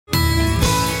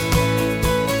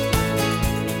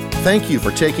Thank you for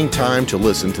taking time to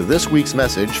listen to this week's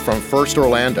message from First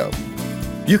Orlando.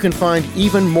 You can find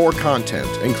even more content,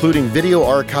 including video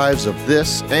archives of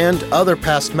this and other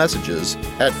past messages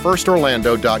at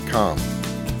firstorlando.com.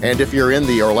 And if you're in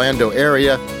the Orlando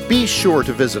area, be sure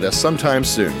to visit us sometime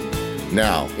soon.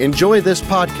 Now, enjoy this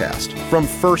podcast from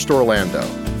First Orlando.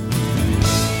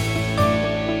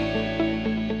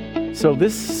 So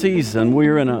this season,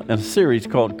 we're in a series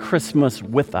called Christmas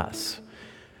With Us.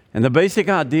 And the basic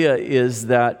idea is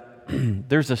that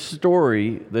there's a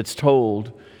story that's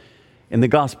told in the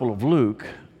Gospel of Luke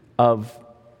of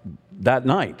that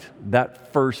night,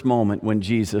 that first moment when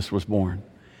Jesus was born.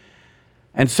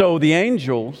 And so the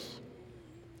angels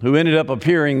who ended up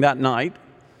appearing that night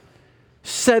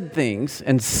said things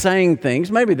and sang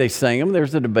things. Maybe they sang them.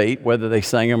 There's a debate whether they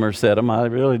sang them or said them. It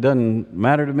really doesn't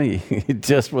matter to me. It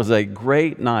just was a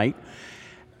great night.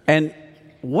 And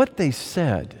what they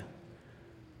said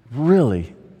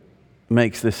really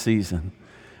makes this season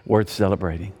worth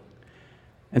celebrating.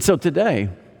 And so today,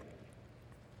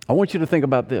 I want you to think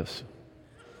about this.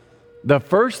 The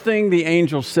first thing the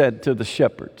angel said to the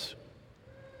shepherds,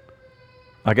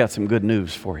 I got some good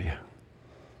news for you.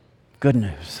 Good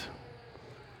news.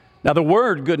 Now, the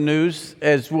word good news,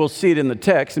 as we'll see it in the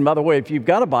text, and by the way, if you've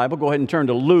got a Bible, go ahead and turn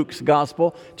to Luke's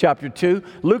Gospel, chapter 2.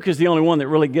 Luke is the only one that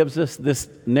really gives us this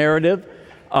narrative.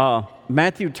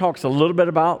 Matthew talks a little bit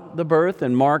about the birth,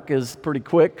 and Mark is pretty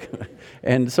quick,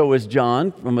 and so is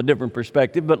John from a different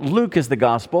perspective. But Luke is the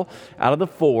Gospel out of the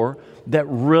four that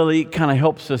really kind of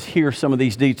helps us hear some of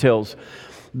these details.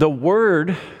 The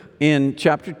word in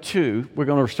chapter 2, we're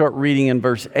going to start reading in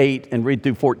verse 8 and read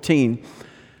through 14.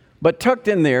 But tucked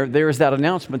in there is that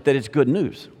announcement that it's good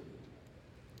news.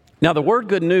 Now, the word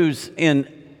good news in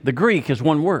the Greek is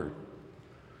one word.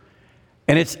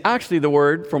 And it's actually the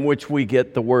word from which we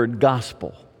get the word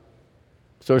gospel.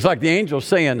 So it's like the angel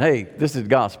saying, hey, this is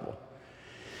gospel.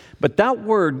 But that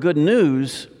word, good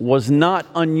news, was not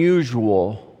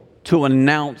unusual to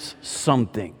announce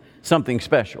something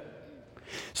special.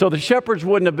 So the shepherds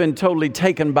wouldn't have been totally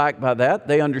taken back by that.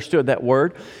 They understood that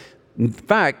word. In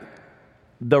fact,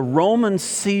 the Roman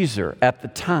Caesar at the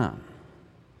time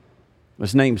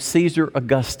was named Caesar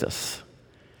Augustus,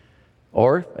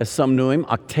 or as some knew him,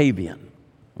 Octavian.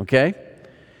 Okay?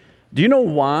 Do you know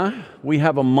why we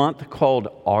have a month called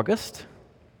August?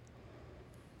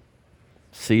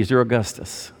 Caesar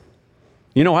Augustus.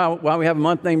 You know why we have a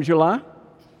month named July?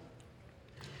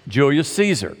 Julius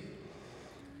Caesar.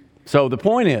 So the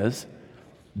point is,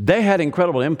 they had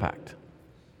incredible impact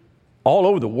all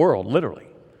over the world, literally.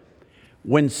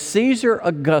 When Caesar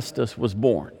Augustus was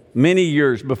born, many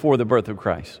years before the birth of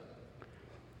Christ,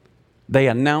 they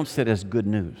announced it as good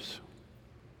news.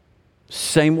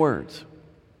 Same words.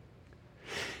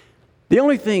 The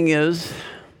only thing is,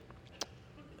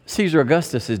 Caesar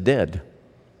Augustus is dead.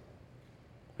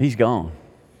 He's gone.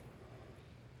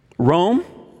 Rome,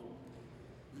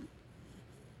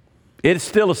 it's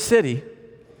still a city.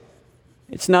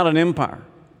 It's not an empire.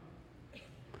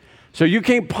 So you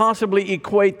can't possibly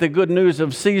equate the good news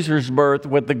of Caesar's birth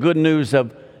with the good news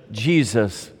of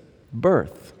Jesus'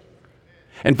 birth.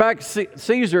 In fact,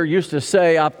 Caesar used to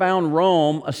say, I found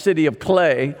Rome a city of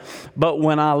clay, but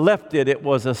when I left it, it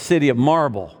was a city of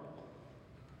marble.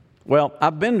 Well,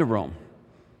 I've been to Rome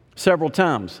several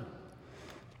times.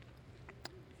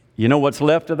 You know what's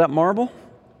left of that marble?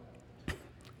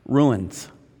 Ruins.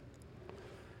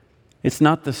 It's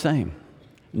not the same.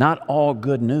 Not all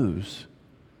good news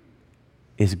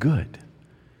is good.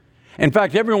 In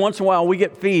fact, every once in a while we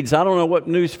get feeds. I don't know what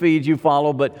news feeds you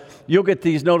follow, but you'll get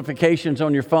these notifications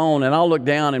on your phone, and I'll look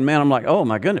down, and man, I'm like, oh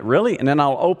my goodness, really? And then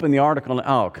I'll open the article, and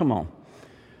oh, come on.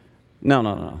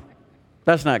 No.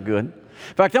 That's not good.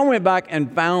 In fact, I went back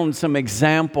and found some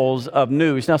examples of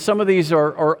news. Now, some of these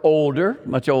are older,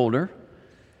 much older,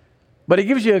 but it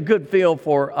gives you a good feel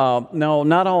for, no,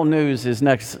 not all news is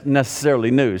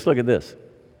necessarily news. Look at this.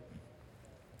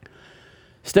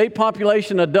 State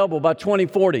population to double by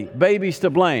 2040. Babies to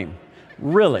blame.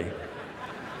 Really?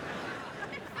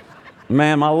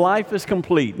 Man, my life is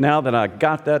complete now that I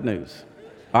got that news.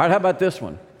 All right, how about this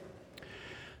one?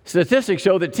 Statistics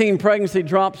show that teen pregnancy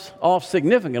drops off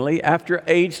significantly after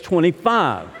age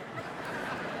 25.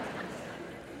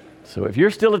 So if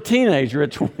you're still a teenager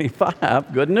at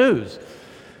 25, good news.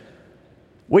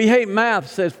 We hate math,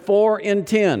 says 4 in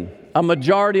 10, a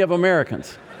majority of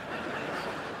Americans.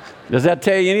 Does that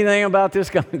tell you anything about this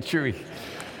country?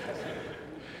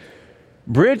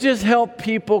 Bridges help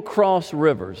people cross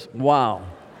rivers. Wow.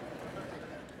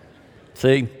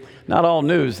 See, not all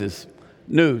news is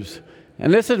news.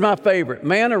 And this is my favorite.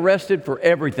 Man arrested for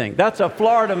everything. That's a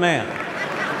Florida man.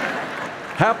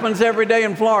 Happens every day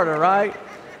in Florida, right?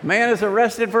 Man is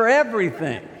arrested for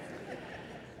everything.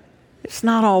 It's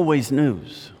not always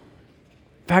news.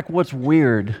 In fact, what's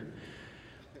weird,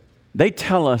 they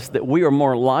tell us that we are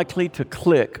more likely to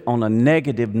click on a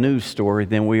negative news story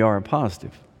than we are a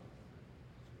positive.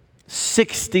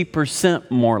 60%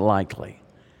 more likely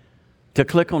to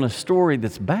click on a story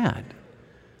that's bad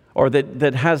or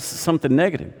that has something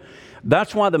negative.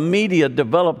 That's why the media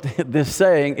developed this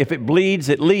saying, if it bleeds,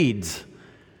 it leads.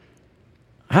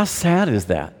 How sad is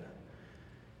that?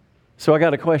 So I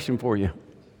got a question for you.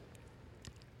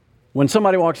 When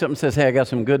somebody walks up and says, hey, I got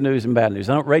some good news and bad news.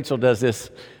 I know Rachel does this,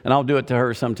 and I'll do it to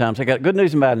her sometimes. I got good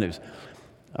news and bad news.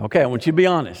 Okay, I want you to be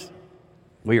honest.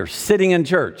 We are sitting in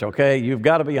church, okay? You've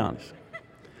got to be honest.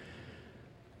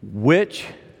 Which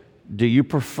do you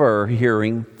prefer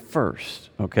hearing first?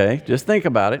 Okay, just think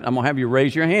about it. I'm going to have you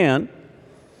raise your hand.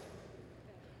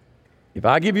 If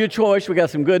I give you a choice, we got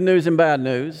some good news and bad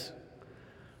news.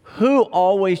 Who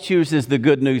always chooses the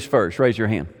good news first? Raise your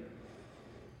hand.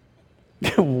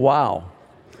 Wow.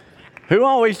 Who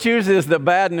always chooses the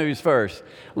bad news first?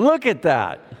 Look at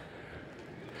that.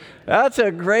 That's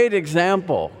a great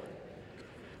example.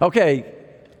 Okay,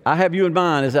 I have you in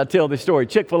mind as I tell this story.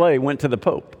 Chick-fil-A went to the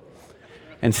Pope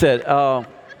and said,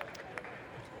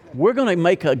 we're going to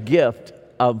make a gift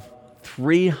of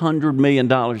 $300 million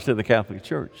to the Catholic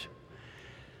Church.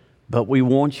 But we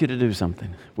want you to do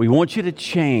something. We want you to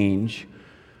change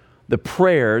the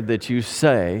prayer that you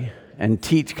say and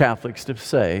teach Catholics to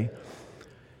say,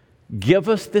 give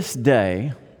us this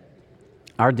day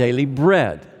our daily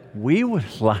bread. We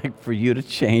would like for you to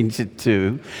change it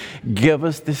to, give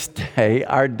us this day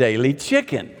our daily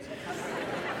chicken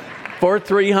for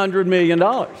 $300 million.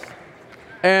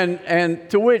 And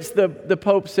to which the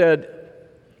Pope said,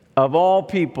 of all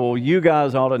people, you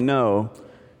guys ought to know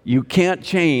you can't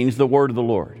change the word of the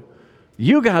Lord.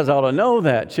 You guys ought to know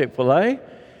that, Chick-fil-A.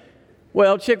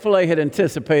 Well, Chick-fil-A had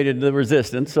anticipated the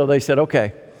resistance, so they said,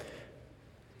 okay,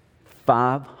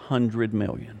 $500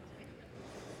 million.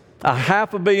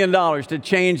 $500 million to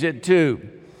change it to.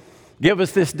 Give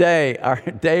us this day our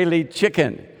daily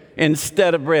chicken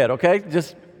instead of bread, okay?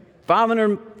 Just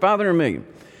 $500 million.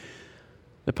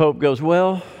 The Pope goes,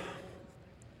 well,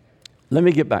 let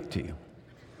me get back to you.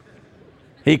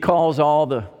 He calls all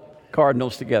the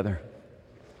cardinals together.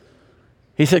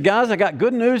 He said, guys, I got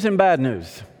good news and bad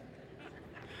news.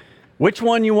 Which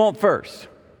one you want first?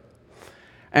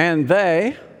 And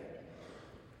they,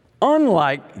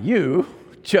 unlike you,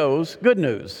 chose good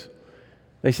news.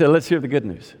 They said, let's hear the good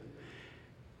news.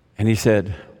 And he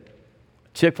said,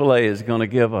 Chick-fil-A is going to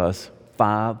give us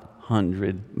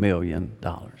 $500 million.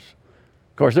 Of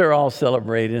course, they're all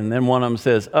celebrating. And then one of them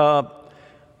says, what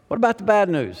about the bad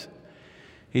news?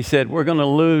 He said, we're going to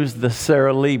lose the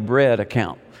Sara Lee bread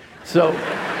account. So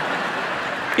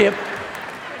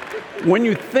when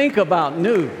you think about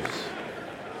news,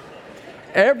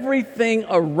 everything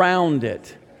around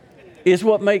it is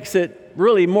what makes it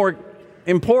really more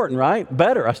important, right?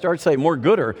 Better. I started saying more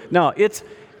gooder. No, it's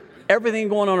everything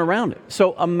going on around it.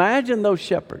 So imagine those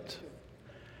shepherds.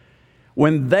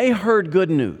 When they heard good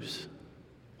news,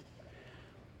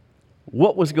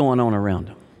 what was going on around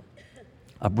them?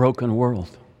 A broken world.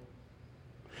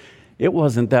 It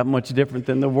wasn't that much different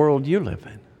than the world you live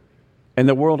in and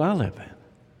the world I live in.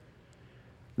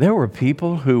 There were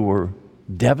people who were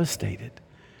devastated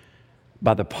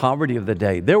by the poverty of the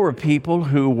day. There were people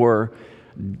who were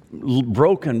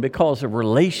broken because of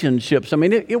relationships. I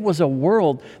mean, it was a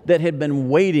world that had been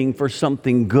waiting for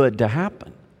something good to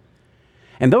happen.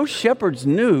 And those shepherds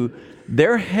knew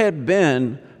there had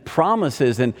been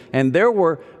promises, and there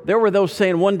were those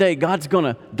saying, one day God's going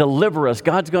to deliver us.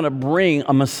 God's going to bring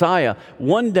a Messiah.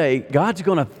 One day God's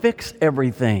going to fix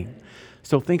everything.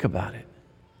 So think about it.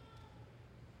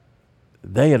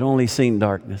 They had only seen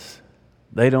darkness.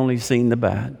 They'd only seen the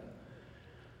bad.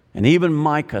 And even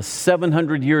Micah,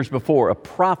 700 years before, a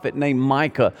prophet named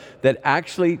Micah that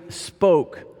actually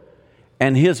spoke,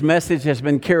 and his message has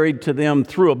been carried to them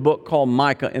through a book called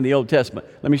Micah in the Old Testament.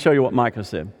 Let me show you what Micah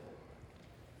said.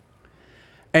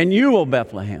 And you, O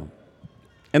Bethlehem,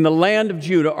 in the land of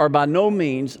Judah, are by no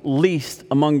means least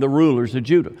among the rulers of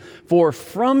Judah. For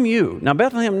from you, now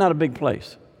Bethlehem not a big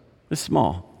place, it's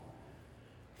small.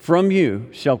 From you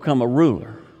shall come a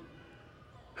ruler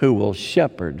who will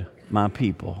shepherd my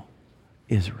people,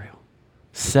 Israel.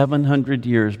 700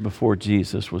 years before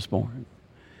Jesus was born.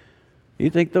 You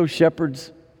think those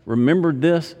shepherds remembered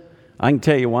this? I can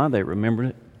tell you why they remembered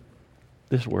it.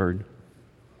 This word.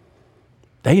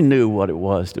 They knew what it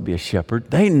was to be a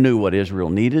shepherd. They knew what Israel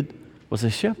needed was a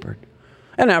shepherd.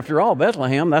 And after all,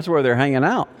 Bethlehem, that's where they're hanging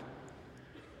out.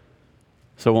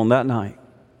 So on that night,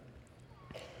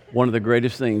 one of the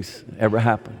greatest things ever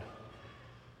happened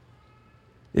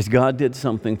is God did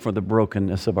something for the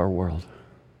brokenness of our world.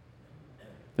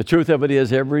 The truth of it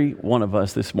is, every one of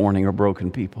us this morning are broken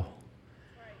people.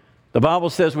 The Bible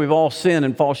says we've all sinned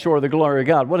and fall short of the glory of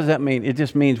God. What does that mean? It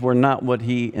just means we're not what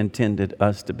He intended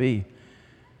us to be.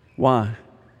 Why?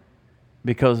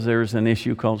 Because there's an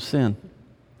issue called sin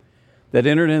that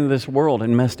entered into this world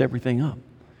and messed everything up.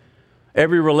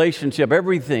 Every relationship,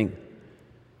 everything,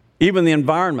 even the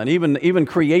environment, even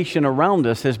creation around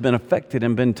us has been affected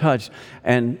and been touched.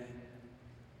 And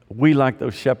we, like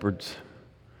those shepherds,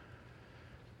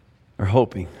 are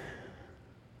hoping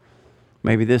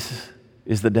maybe this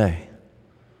is the day.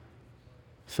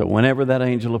 So whenever that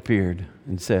angel appeared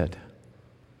and said,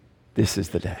 "This is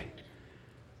the day,"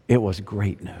 it was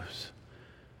great news.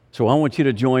 So I want you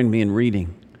to join me in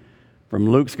reading from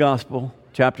Luke's Gospel,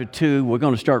 chapter 2. We're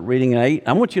going to start reading at 8.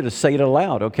 I want you to say it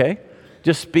aloud, okay?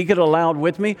 Just speak it aloud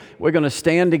with me. We're going to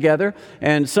stand together.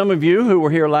 And some of you who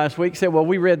were here last week said, "Well,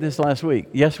 we read this last week."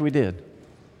 Yes, we did.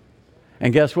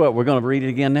 And guess what? We're going to read it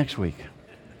again next week.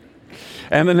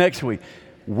 And the next week.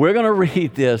 We're going to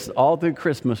read this all through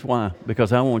Christmas. Why?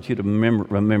 Because I want you to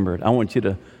remember it. I want you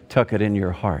to tuck it in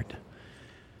your heart.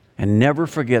 And never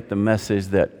forget the message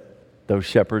that those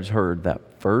shepherds heard that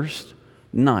first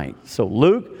night. So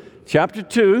Luke chapter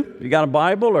 2, if you got a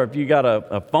Bible or if you got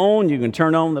a phone, you can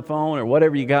turn on the phone or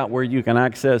whatever you got where you can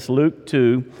access Luke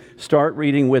 2. Start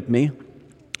reading with me.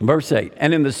 Verse 8.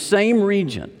 And in the same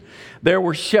region, there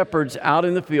were shepherds out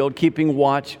in the field keeping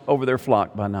watch over their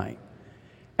flock by night.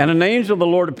 And an angel of the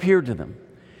Lord appeared to them,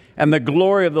 and the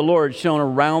glory of the Lord shone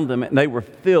around them, and they were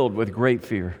filled with great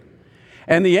fear.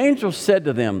 And the angel said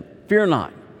to them, "Fear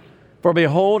not, for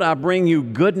behold, I bring you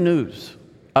good news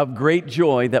of great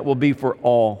joy that will be for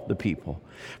all the people.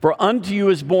 For unto you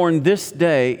is born this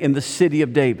day in the city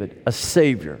of David a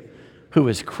Savior, who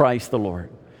is Christ the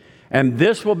Lord. And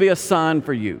this will be a sign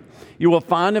for you. You will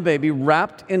find a baby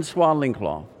wrapped in swaddling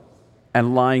cloth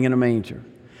and lying in a manger."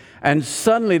 And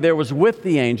suddenly there was with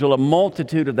the angel a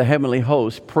multitude of the heavenly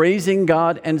host, praising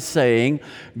God and saying,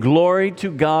 "Glory to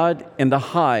God in the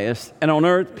highest, and on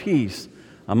earth peace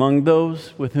among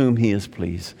those with whom He is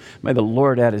pleased." May the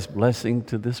Lord add His blessing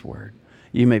to this word.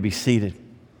 You may be seated.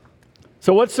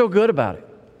 So what's so good about it?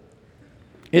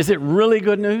 Is it really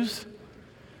good news?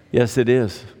 Yes, it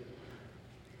is.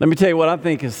 Let me tell you what I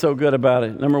think is so good about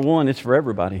it. Number one, it's for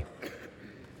everybody.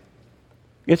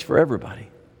 It's for everybody.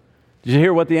 Did you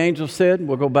hear what the angel said?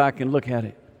 We'll go back and look at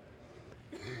it.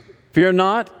 "Fear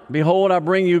not, behold, I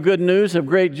bring you good news of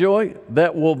great joy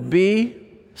that will be,"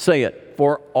 say it,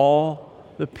 "for all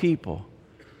the people."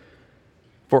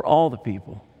 For all the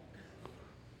people.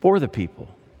 For the people.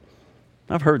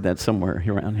 I've heard that somewhere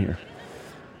around here.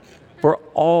 For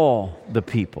all the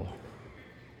people.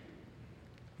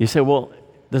 You say, "Well,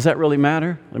 does that really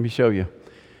matter?" Let me show you.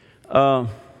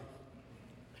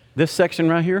 This section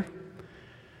right here.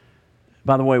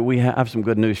 By the way, we have some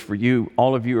good news for you.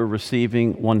 All of you are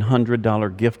receiving $100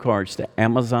 gift cards to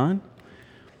Amazon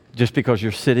just because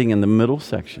you're sitting in the middle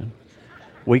section.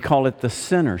 We call it the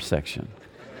center section.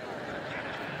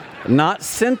 Not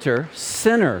center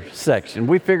section.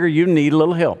 We figure you need a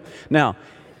little help. Now,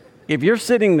 if you're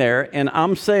sitting there and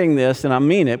I'm saying this and I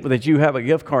mean it, that you have a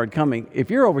gift card coming, if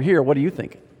you're over here, what are you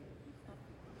thinking?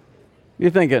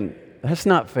 You're thinking, that's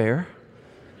not fair.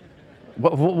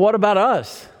 What about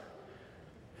us?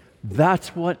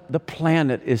 That's what the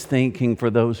planet is thinking for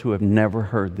those who have never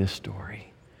heard this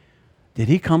story. Did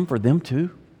He come for them too?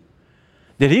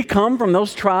 Did He come from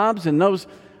those tribes and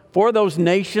for those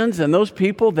nations and those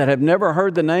people that have never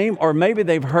heard the name? Or maybe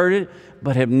they've heard it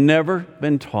but have never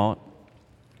been taught?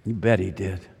 You bet He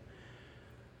did.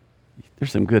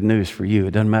 There's some good news for you.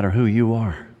 It doesn't matter who you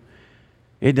are.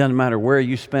 It doesn't matter where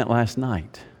you spent last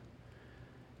night.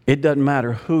 It doesn't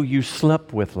matter who you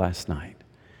slept with last night.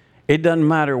 It doesn't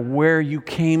matter where you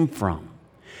came from.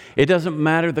 It doesn't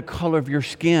matter the color of your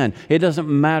skin. It doesn't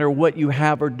matter what you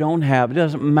have or don't have. It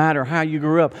doesn't matter how you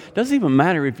grew up. It doesn't even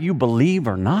matter if you believe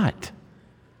or not.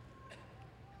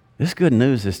 This good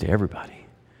news is to everybody.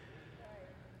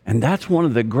 And that's one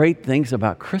of the great things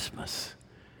about Christmas.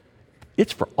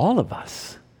 It's for all of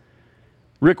us.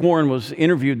 Rick Warren was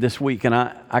interviewed this week, and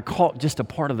I caught just a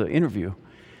part of the interview.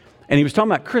 And he was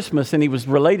talking about Christmas, and he was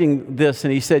relating this,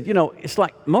 and he said, it's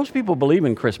like most people believe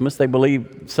in Christmas. They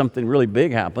believe something really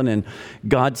big happened, and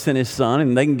God sent His Son,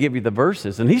 and they can give you the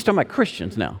verses. And he's talking about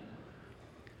Christians now.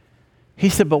 He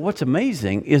said, but what's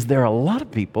amazing is there are a lot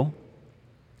of people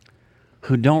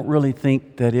who don't really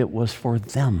think that it was for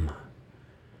them.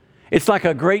 It's like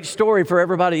a great story for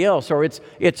everybody else, or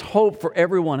it's hope for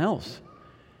everyone else.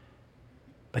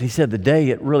 But he said the day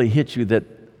it really hits you that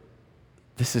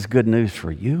this is good news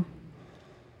for you,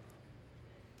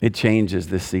 it changes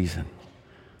this season.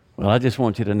 Well, I just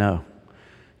want you to know,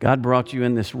 God brought you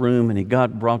in this room, and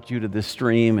God brought you to this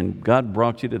stream, and God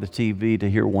brought you to the TV to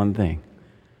hear one thing.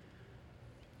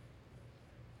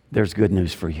 There's good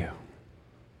news for you,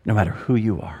 no matter who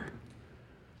you are.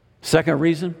 Second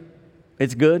reason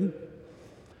it's good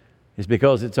is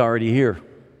because it's already here.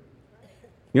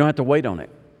 You don't have to wait on it.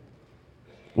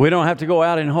 We don't have to go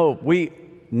out in hope. We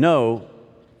know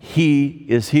He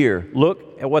is here.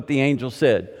 Look at what the angel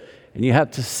said. And you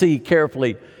have to see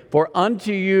carefully. For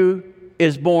unto you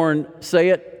is born, say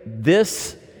it,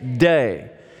 this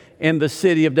day in the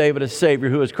city of David a Savior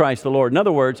who is Christ the Lord. In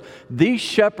other words, these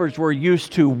shepherds were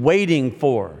used to waiting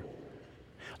for,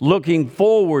 looking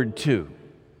forward to.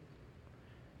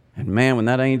 And man, when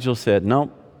that angel said,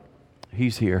 nope,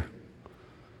 He's here.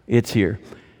 It's here.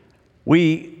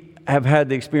 We have had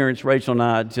the experience, Rachel and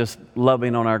I, just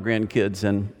loving on our grandkids,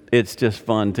 and it's just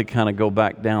fun to kind of go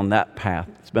back down that path.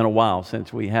 It's been a while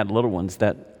since we had little ones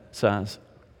that size.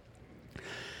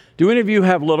 Do any of you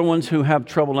have little ones who have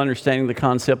trouble understanding the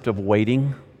concept of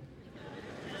waiting?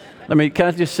 Can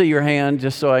I just see your hand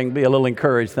just so I can be a little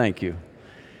encouraged? Thank you.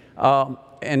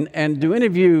 And do any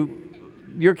of you,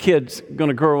 your kid's going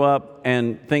to grow up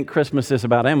and think Christmas is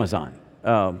about Amazon?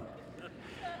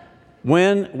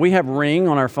 When we have Ring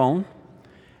on our phone,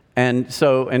 and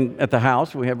at the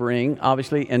house we have Ring,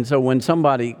 obviously, and so when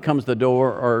somebody comes to the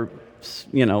door or,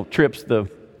 trips the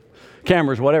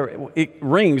cameras, whatever, it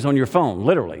rings on your phone,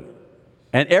 literally.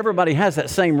 And everybody has that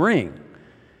same ring.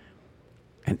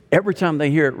 And every time they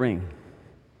hear it ring,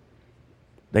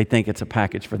 they think it's a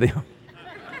package for them.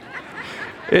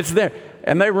 It's there.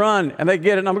 And they run and they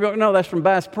get it. And I'm going, no, that's from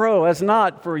Bass Pro. That's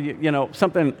not for,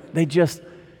 something. They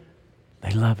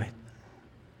love it.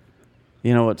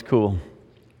 You know what's cool?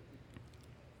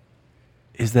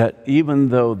 Is that even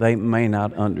though they may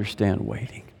not understand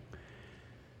waiting,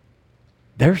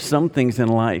 there's some things in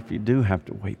life you do have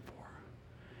to wait for.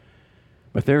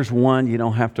 But there's one you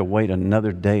don't have to wait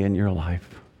another day in your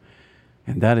life.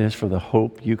 And that is for the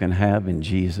hope you can have in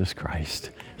Jesus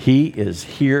Christ. He is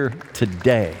here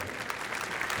today.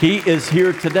 He is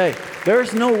here today.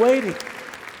 There's no waiting.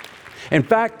 In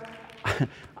fact,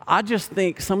 I just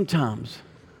think sometimes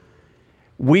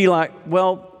we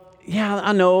yeah,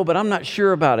 I know, but I'm not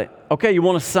sure about it. Okay, you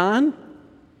want a sign?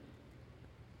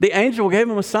 The angel gave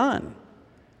him a sign.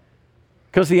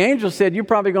 Because the angel said, you're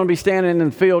probably going to be standing in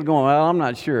the field going, well, I'm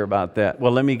not sure about that.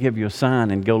 Well, let me give you a sign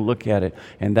and go look at it.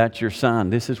 And that's your sign.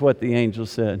 This is what the angel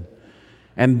said.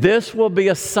 And this will be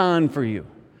a sign for you.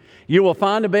 You will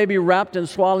find a baby wrapped in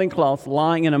swaddling cloth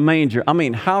lying in a manger. I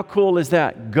mean, how cool is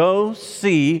that? Go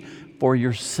see for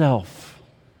yourself.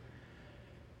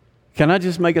 Can I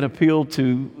just make an appeal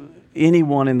to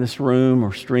anyone in this room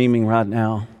or streaming right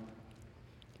now?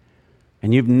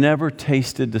 And you've never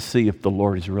tasted to see if the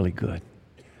Lord is really good.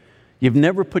 You've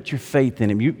never put your faith in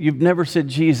Him. You've never said,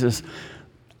 Jesus,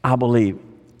 I believe.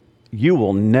 You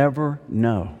will never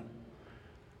know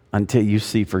until you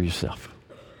see for yourself.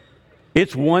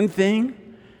 It's one thing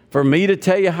for me to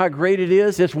tell you how great it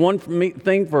is. It's one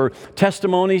thing for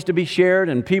testimonies to be shared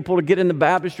and people to get in the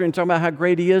baptistry and talk about how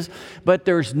great He is. But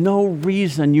there's no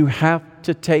reason you have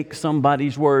to take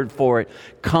somebody's word for it.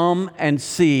 Come and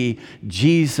see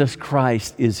Jesus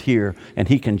Christ is here and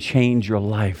He can change your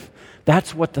life.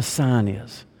 That's what the sign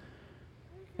is.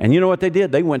 And you know what they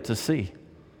did? They went to see.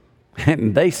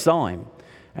 And they saw Him.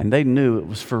 And they knew it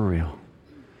was for real.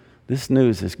 This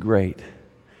news is great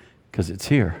because it's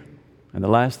here. And the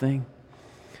last thing,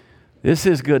 this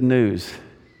is good news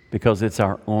because it's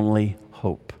our only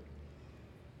hope.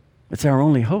 It's our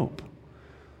only hope.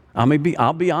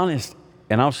 I'll be honest,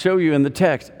 and I'll show you in the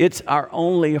text. It's our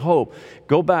only hope.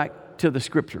 Go back to the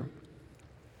scripture.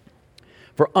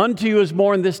 For unto you is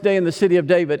born this day in the city of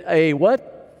David a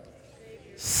what?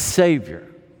 Savior.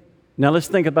 Now let's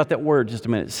think about that word just a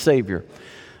minute, Savior.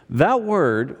 That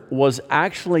word was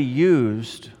actually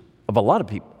used of a lot of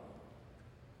people.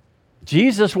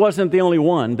 Jesus wasn't the only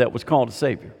one that was called a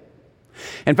Savior.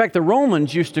 In fact, the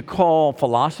Romans used to call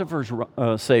philosophers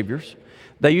saviors.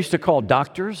 They used to call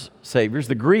doctors saviors.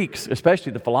 The Greeks,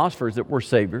 especially the philosophers that were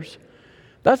saviors.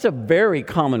 That's a very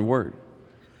common word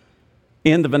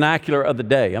in the vernacular of the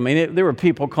day. I mean, there were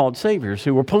people called saviors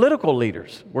who were political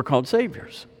leaders, were called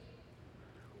saviors.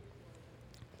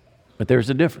 But there's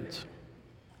a difference.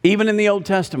 Even in the Old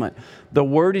Testament, the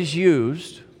word is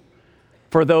used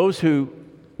for those who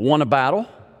won a battle,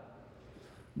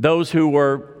 those who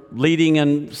were leading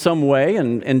in some way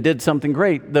and did something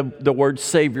great. The word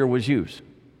Savior was used.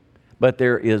 But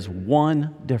there is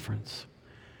one difference.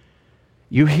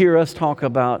 You hear us talk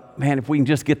about, man, if we can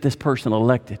just get this person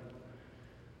elected.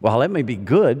 Well, that may be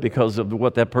good because of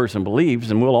what that person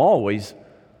believes, and we'll always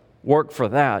work for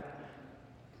that.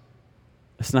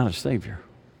 It's not a Savior.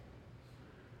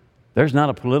 There's not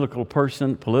a political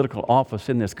person, political office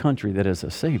in this country that is a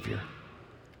Savior.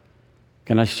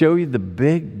 Can I show you the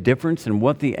big difference in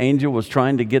what the angel was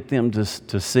trying to get them to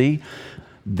see?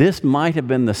 This might have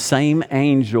been the same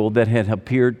angel that had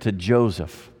appeared to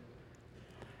Joseph.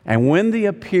 And when he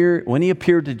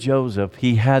appeared to Joseph,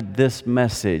 he had this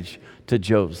message to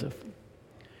Joseph.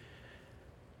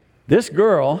 This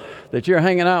girl that you're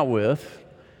hanging out with,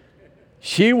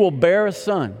 she will bear a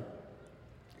son,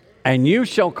 and you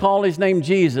shall call his name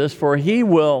Jesus, for he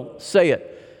will, say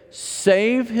it,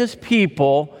 save his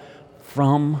people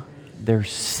from their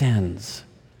sins.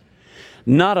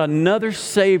 Not another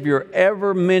Savior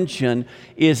ever mentioned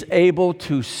is able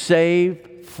to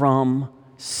save from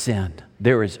sin.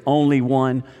 There is only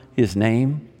one. His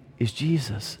name is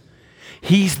Jesus.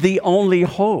 He's the only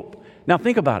hope. Now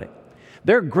think about it.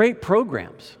 There are great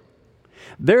programs.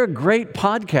 There are great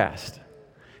podcasts.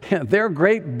 There are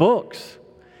great books.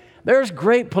 There's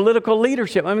great political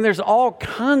leadership. I mean, there's all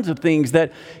kinds of things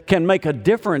that can make a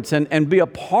difference and be a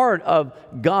part of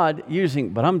God using.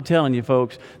 But I'm telling you,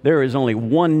 folks, there is only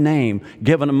one name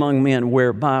given among men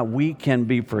whereby we can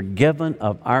be forgiven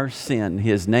of our sin.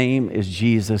 His name is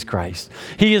Jesus Christ.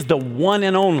 He is the one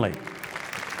and only.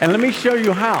 And let me show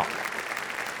you how.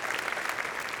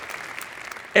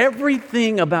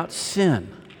 Everything about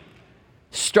sin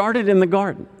started in the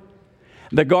garden.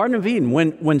 The Garden of Eden,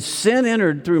 when sin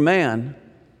entered through man,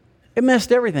 it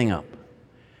messed everything up.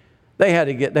 They had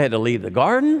to leave the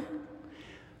garden.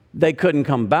 They couldn't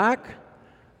come back.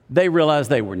 They realized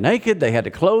they were naked. They had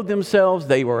to clothe themselves.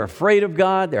 They were afraid of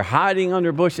God. They're hiding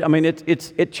under bushes. I mean,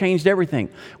 it changed everything.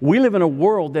 We live in a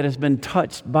world that has been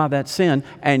touched by that sin,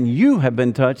 and you have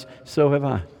been touched, so have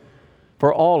I.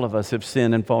 For all of us have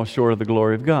sinned and fall short of the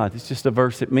glory of God. It's just a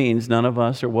verse that means none of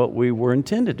us are what we were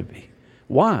intended to be.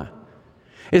 Why?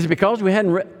 Is it because we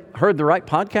hadn't heard the right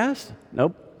podcast?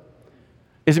 Nope.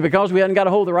 Is it because we hadn't got a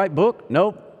hold of the right book?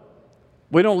 Nope.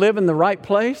 We don't live in the right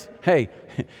place? Hey,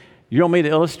 you want me to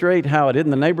illustrate how it is in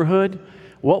the neighborhood?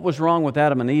 What was wrong with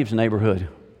Adam and Eve's neighborhood?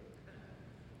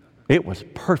 It was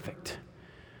perfect.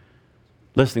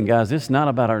 Listen, guys, it's not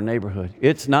about our neighborhood.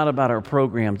 It's not about our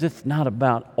programs. It's not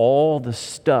about all the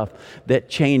stuff that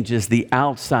changes the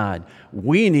outside.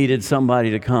 We needed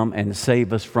somebody to come and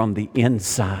save us from the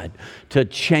inside, to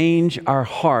change our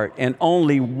heart, and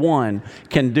only one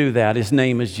can do that. His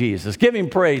name is Jesus. Give him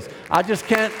praise. I just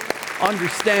can't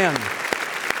understand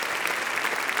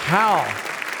how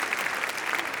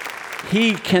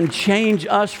he can change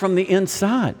us from the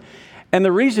inside. And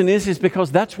the reason is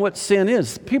because that's what sin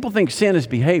is. People think sin is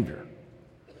behavior.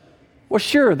 Well,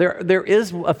 sure, there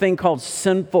is a thing called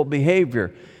sinful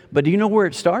behavior. But do you know where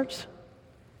it starts?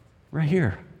 Right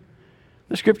here.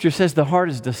 The scripture says the heart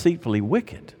is deceitfully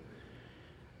wicked.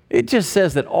 It just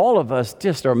says that all of us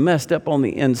just are messed up on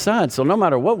the inside. So no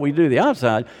matter what we do the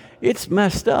outside, it's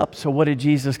messed up. So what did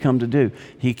Jesus come to do?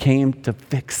 He came to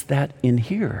fix that in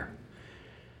here,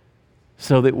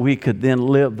 so that we could then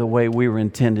live the way we were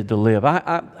intended to live.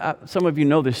 Some of you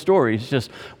know this story. It's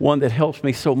just one that helps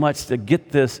me so much to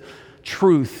get this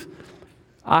truth.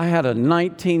 I had a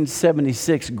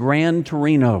 1976 Gran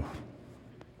Torino.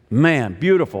 Man,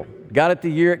 beautiful. Got it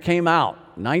the year it came out,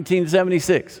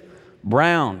 1976.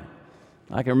 Brown.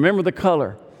 I can remember the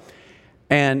color.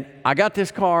 And I got this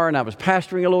car, and I was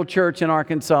pastoring a little church in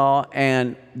Arkansas,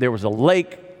 and there was a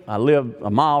lake. I live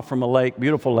a mile from a lake,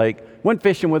 beautiful lake. Went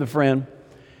fishing with a friend,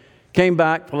 came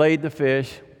back, filleted the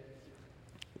fish,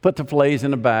 put the fillets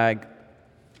in a bag,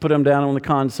 put them down on the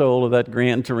console of that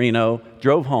Gran Torino,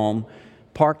 drove home,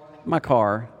 parked my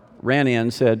car, ran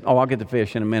in, said, "Oh, I'll get the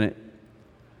fish in a minute."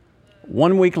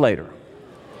 1 week later,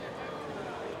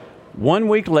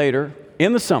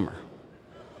 in the summer,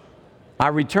 I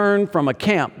returned from a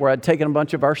camp where I'd taken a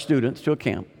bunch of our students to a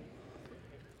camp.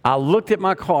 I looked at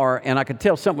my car, and I could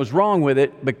tell something was wrong with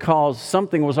it because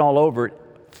something was all over it.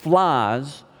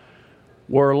 Flies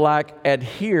were like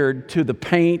adhered to the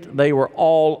paint. They were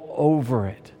all over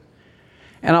it.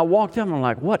 And I walked up, and I'm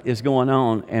like, what is going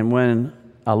on? And when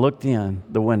I looked in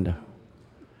the window,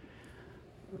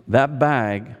 that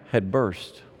bag had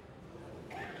burst.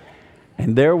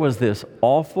 And there was this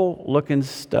awful looking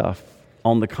stuff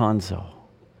on the console.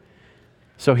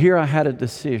 So here I had a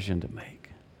decision to make.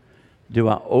 Do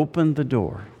I open the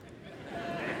door?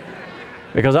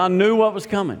 Because I knew what was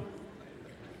coming.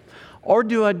 Or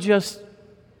do I just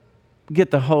get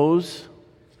the hose,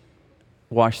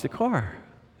 wash the car?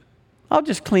 I'll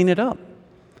just clean it up.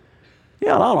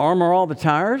 Yeah, I'll armor all the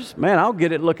tires. Man, I'll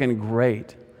get it looking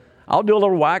great. I'll do a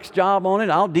little wax job on it.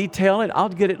 I'll detail it. I'll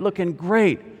get it looking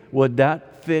great. Would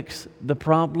that fix the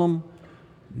problem?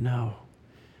 No.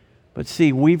 But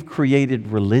see, we've created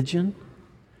religion.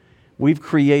 We've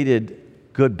created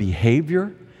good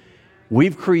behavior.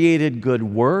 We've created good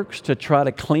works to try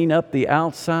to clean up the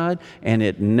outside, and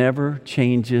it never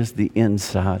changes the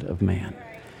inside of man.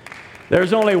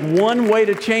 There's only one way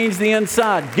to change the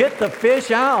inside. Get the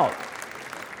fish out.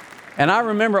 And I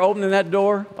remember opening that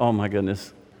door. Oh, my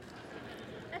goodness.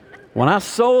 When I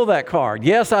sold that car,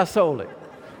 yes, I sold it.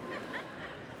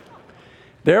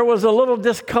 There was a little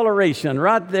discoloration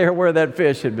right there where that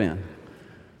fish had been.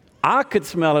 I could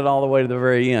smell it all the way to the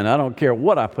very end. I don't care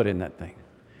what I put in that thing.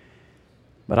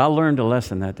 But I learned a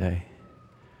lesson that day.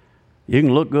 You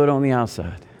can look good on the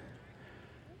outside,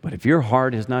 but if your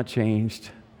heart is not changed,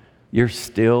 you're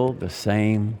still the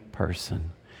same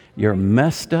person. You're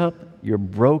messed up, you're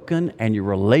broken, and your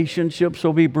relationships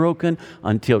will be broken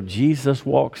until Jesus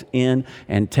walks in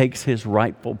and takes his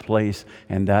rightful place,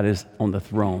 and that is on the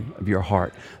throne of your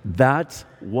heart. That's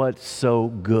what's so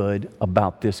good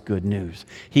about this good news.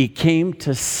 He came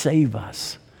to save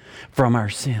us from our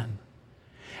sin.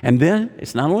 And then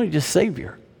it's not only just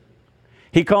Savior.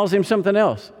 He calls him something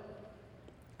else.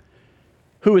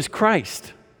 Who is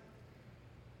Christ?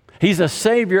 He's a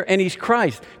Savior and he's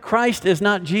Christ. Christ is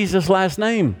not Jesus' last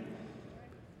name.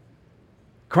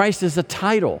 Christ is a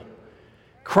title.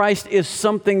 Christ is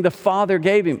something the Father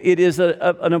gave him. It is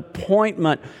an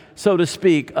appointment, so to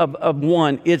speak, of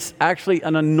one. It's actually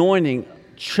an anointing,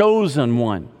 chosen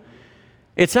one.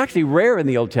 It's actually rare in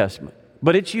the Old Testament,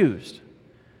 but it's used.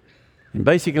 And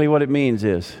basically what it means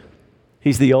is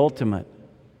he's the ultimate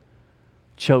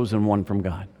chosen one from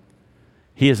God.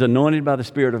 He is anointed by the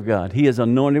Spirit of God. He is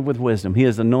anointed with wisdom. He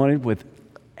is anointed with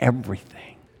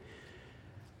everything.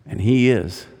 And he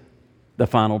is the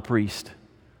final priest,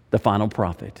 the final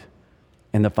prophet,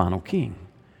 and the final king.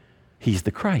 He's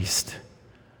the Christ.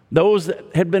 Those that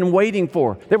had been waiting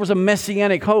for. There was a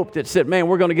messianic hope that said, man,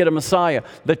 we're going to get a Messiah,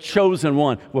 the chosen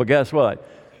one. Well, guess what?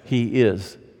 He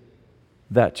is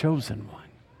that chosen one.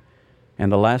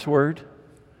 And the last word,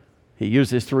 he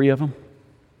uses three of them.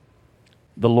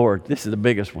 The Lord. This is the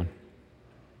biggest one.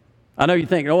 I know you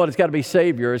think, oh, it's got to be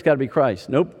Savior, it's got to be Christ.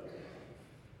 Nope.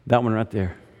 That one right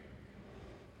there.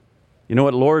 You know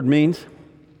what Lord means?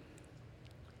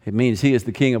 It means he is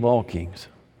the King of all kings.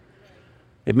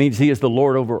 It means he is the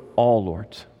Lord over all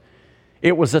lords.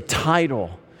 It was a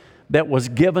title that was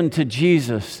given to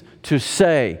Jesus to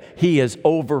say he is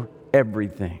over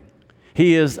everything.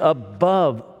 He is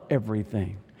above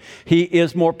everything. He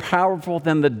is more powerful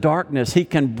than the darkness. He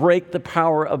can break the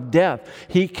power of death.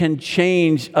 He can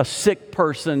change a sick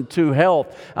person to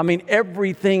health. I mean,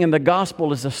 everything in the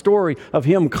gospel is a story of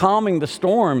him calming the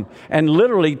storm and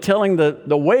literally telling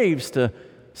the waves to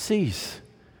cease.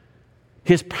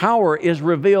 His power is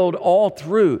revealed all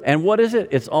through. And what is it?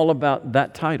 It's all about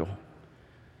that title.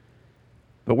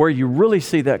 But where you really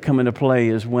see that come into play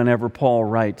is whenever Paul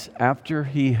writes, after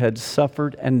he had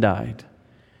suffered and died,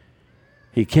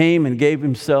 he came and gave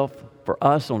himself for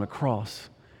us on a cross.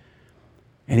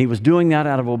 And he was doing that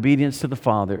out of obedience to the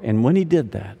Father. And when he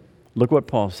did that, look what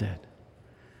Paul said.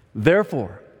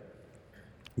 Therefore,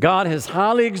 God has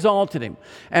highly exalted him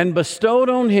and bestowed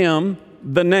on him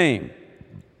the name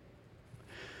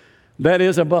that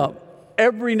is above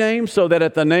every name, so that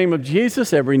at the name of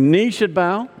Jesus every knee should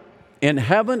bow, in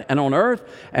heaven and on earth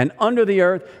and under the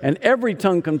earth, and every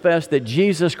tongue confess that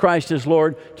Jesus Christ is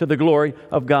Lord, to the glory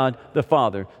of God the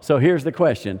Father. So here's the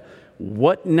question.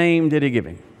 What name did he give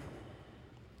him?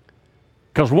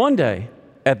 Because one day,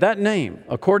 at that name,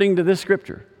 according to this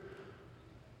scripture,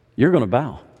 you're going to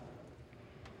bow.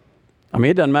 I mean,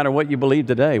 it doesn't matter what you believe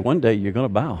today. One day you're going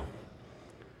to bow.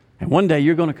 And one day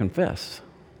you're going to confess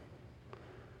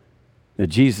that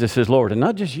Jesus is Lord. And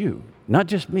not just you, not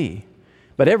just me,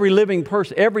 but every living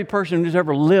person, every person who's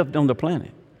ever lived on the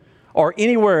planet or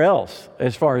anywhere else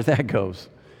as far as that goes.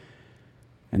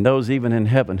 And those even in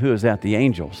heaven. Who is that? The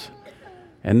angels.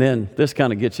 And then this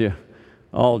kind of gets you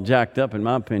all jacked up, in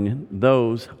my opinion.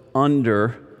 Those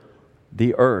under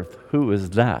the earth. Who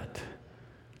is that?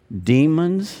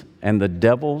 Demons and the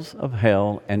devils of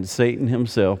hell and Satan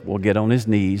himself will get on his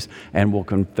knees and will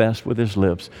confess with his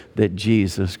lips that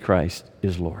Jesus Christ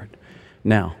is Lord.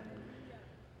 Now,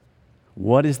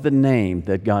 what is the name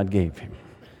that God gave him?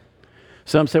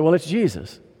 Some say, well, it's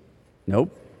Jesus.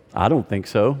 Nope, I don't think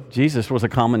so. Jesus was a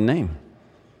common name.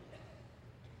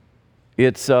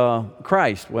 It's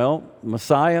Christ. Well,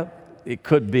 Messiah, it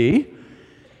could be.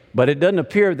 But it doesn't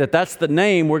appear that that's the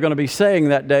name we're going to be saying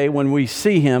that day when we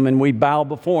see him and we bow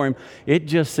before him. It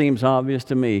just seems obvious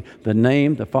to me. The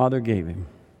name the Father gave him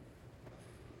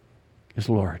is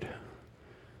Lord.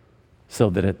 So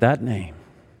that at that name,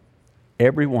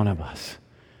 every one of us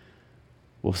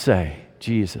will say,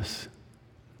 Jesus,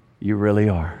 you really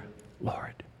are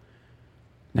Lord.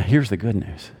 Now here's the good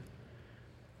news.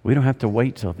 We don't have to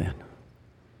wait till then.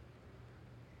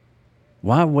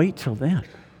 Why wait till then?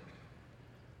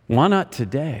 Why not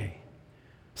today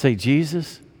say,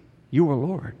 Jesus, you are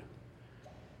Lord?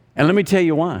 And let me tell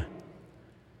you why.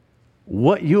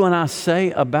 What you and I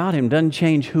say about him doesn't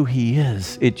change who he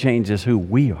is. It changes who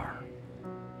we are.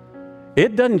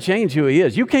 It doesn't change who he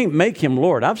is. You can't make him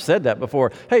Lord. I've said that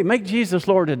before. Hey, make Jesus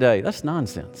Lord today. That's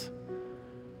nonsense.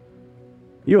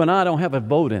 You and I don't have a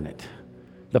vote in it.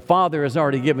 The Father has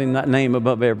already given that name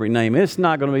above every name. It's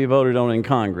not going to be voted on in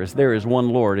Congress. There is one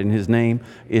Lord, and his name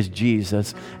is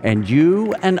Jesus. And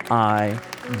you and I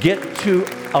get to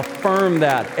affirm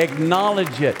that,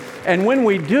 acknowledge it. And when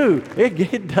we do,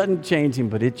 it doesn't change him,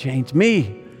 but it changed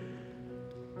me.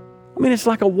 I mean, it's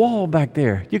like a wall back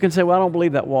there. You can say, well, I don't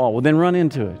believe that wall. Well, then run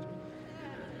into it.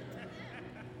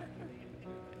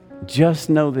 Just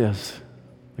know this.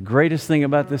 The greatest thing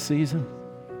about this season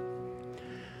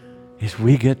is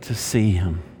we get to see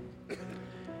him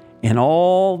in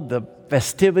all the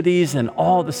festivities and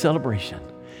all the celebration.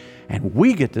 And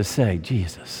we get to say,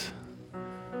 Jesus,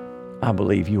 I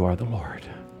believe you are the Lord.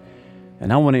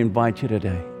 And I want to invite you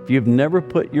today. If you've never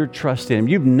put your trust in him,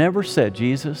 you've never said,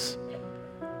 Jesus,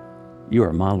 you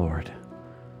are my Lord.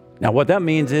 Now, what that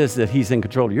means is that he's in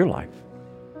control of your life.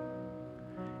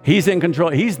 He's in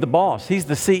control. He's the boss. He's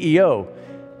the CEO.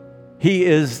 He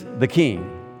is the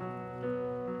king.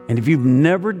 And if you've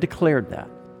never declared that,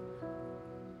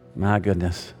 my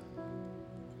goodness,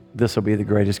 this will be the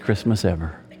greatest Christmas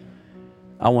ever.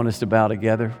 I want us to bow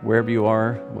together wherever you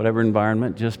are, whatever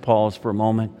environment. Just pause for a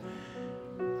moment.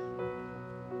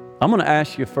 I'm going to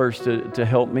ask you first to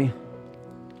help me,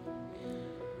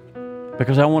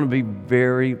 because I want to be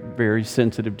very, very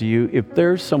sensitive to you. If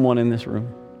there's someone in this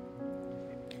room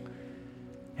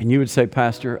and you would say,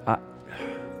 Pastor,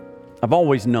 I've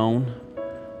always known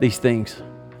these things,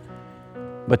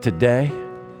 but today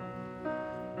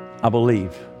I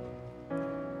believe,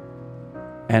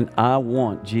 and I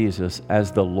want Jesus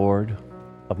as the Lord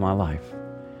of my life.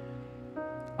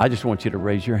 I just want you to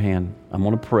raise your hand. I'm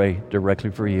going to pray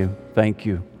directly for you. Thank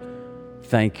you.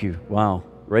 Thank you. Wow.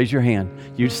 Raise your hand.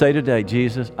 You say today,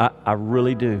 Jesus, I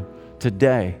really do.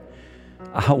 Today,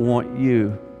 I want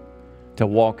you to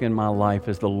walk in my life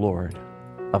as the Lord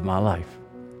of my life.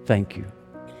 Thank you.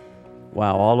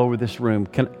 Wow, all over this room.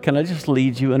 Can I just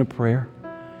lead you in a prayer?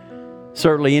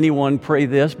 Certainly anyone pray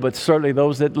this, but certainly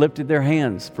those that lifted their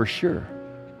hands, for sure.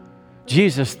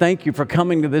 Jesus, thank you for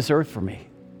coming to this earth for me.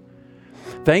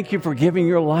 Thank you for giving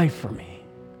your life for me.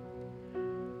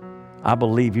 I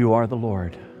believe you are the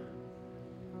Lord.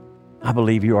 I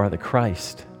believe you are the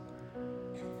Christ.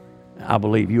 I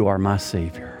believe you are my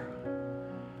Savior.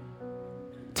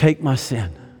 Take my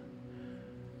sin.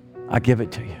 I give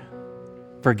it to you.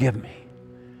 Forgive me.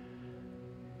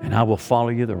 And I will follow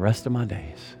you the rest of my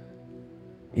days.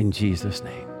 In Jesus'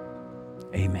 name,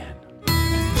 amen.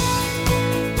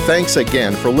 Thanks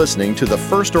again for listening to the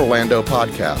First Orlando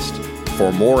podcast.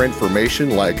 For more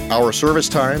information like our service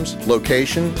times,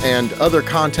 location, and other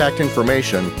contact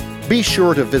information, be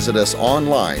sure to visit us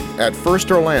online at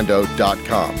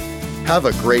firstorlando.com. Have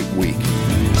a great week.